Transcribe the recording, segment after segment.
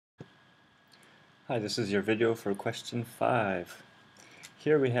Hi, this is your video for question 5.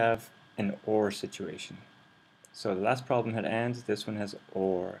 Here we have an OR situation. So the last problem had AND, this one has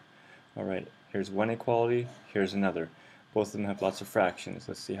OR. Alright, here's one equality, here's another. Both of them have lots of fractions.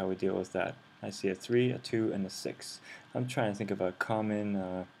 Let's see how we deal with that. I see a 3, a 2, and a 6. I'm trying to think of a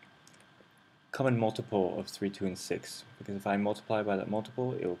common multiple of 3, 2, and 6, because if I multiply by that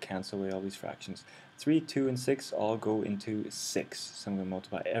multiple, it will cancel away all these fractions. 3, 2, and 6 all go into 6, so I'm going to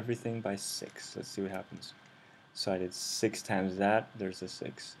multiply everything by 6. Let's see what happens. So I did 6 times that, there's a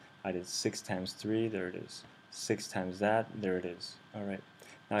 6. I did 6 times 3, there it is. 6 times that, there it is. Alright,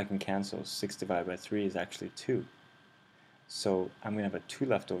 now I can cancel. 6 divided by 3 is actually 2. So I'm going to have a 2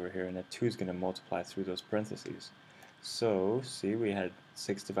 left over here, and that 2 is going to multiply through those parentheses. So, see, we had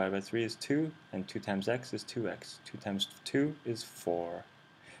 6 divided by 3 is 2, and 2 times x is 2x. 2 times 2 is 4.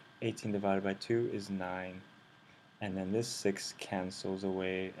 18 divided by 2 is 9. And then this 6 cancels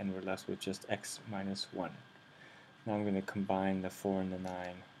away, and we're left with just x minus 1. Now I'm going to combine the 4 and the 9.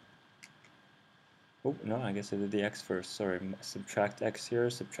 Oh, no, I guess I did the x first. Sorry, subtract x here,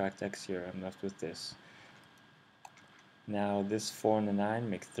 subtract x here. I'm left with this. Now this 4 and the 9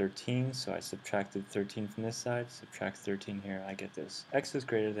 make 13, so I subtracted 13 from this side, subtract 13 here, I get this. X is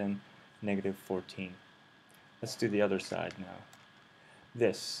greater than negative 14. Let's do the other side now.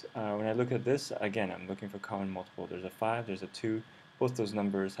 This, when I look at this, again, I'm looking for common multiple. There's a 5, there's a 2. Both those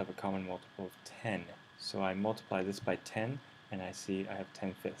numbers have a common multiple of 10. So I multiply this by 10, and I see I have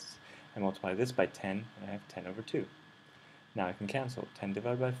 10/5. I multiply this by 10, and I have 10 over 2. Now I can cancel. 10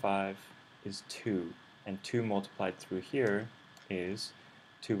 divided by 5 is 2. And 2 multiplied through here is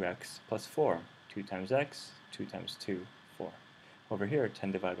 2x plus 4. 2 times x, 2 times 2, 4. Over here,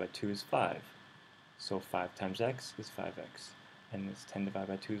 10 divided by 2 is 5. So 5 times x is 5x. And this 10 divided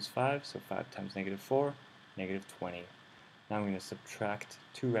by 2 is 5, so 5 times negative 4, negative 20. Now I'm going to subtract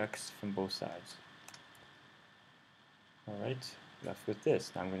 2x from both sides. Alright, left with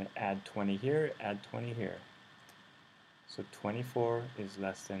this. Now I'm going to add 20 here, add 20 here. So 24 is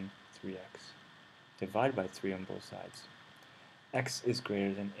less than 3x. Divide by 3 on both sides. X is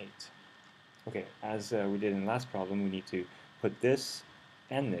greater than 8. Okay, as we did in the last problem, we need to put this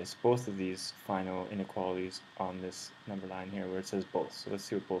and this, both of these final inequalities, on this number line here where it says both. So let's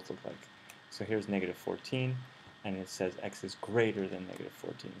see what both look like. So here's negative 14, and it says x is greater than negative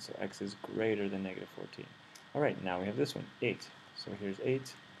 14. So x is greater than negative 14. Alright, now we have this one, 8. So here's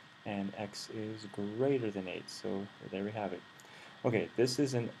 8, and x is greater than 8. So there we have it. Okay, this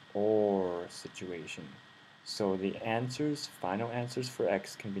is an OR situation. So the answers, final answers for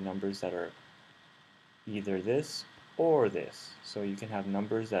x, can be numbers that are either this or this. So you can have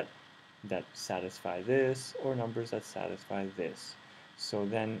numbers that satisfy this, or numbers that satisfy this. So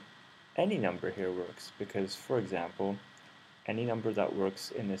then any number here works, because, for example, any number that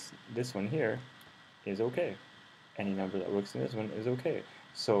works in this one here is okay. Any number that works in this one is okay.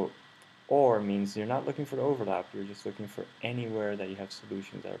 So OR means you're not looking for the overlap, you're just looking for anywhere that you have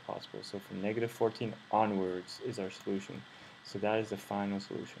solutions that are possible. So from negative 14 onwards is our solution. So that is the final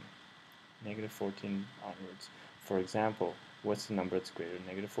solution. Negative 14 onwards. For example, what's the number that's greater than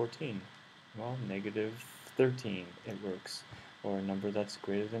negative 14? Well, negative 13, it works. Or a number that's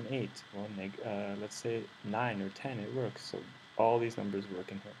greater than 8. Well, let's say 9 or 10, it works. So all these numbers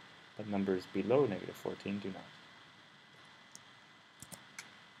work in here. But numbers below negative 14 do not.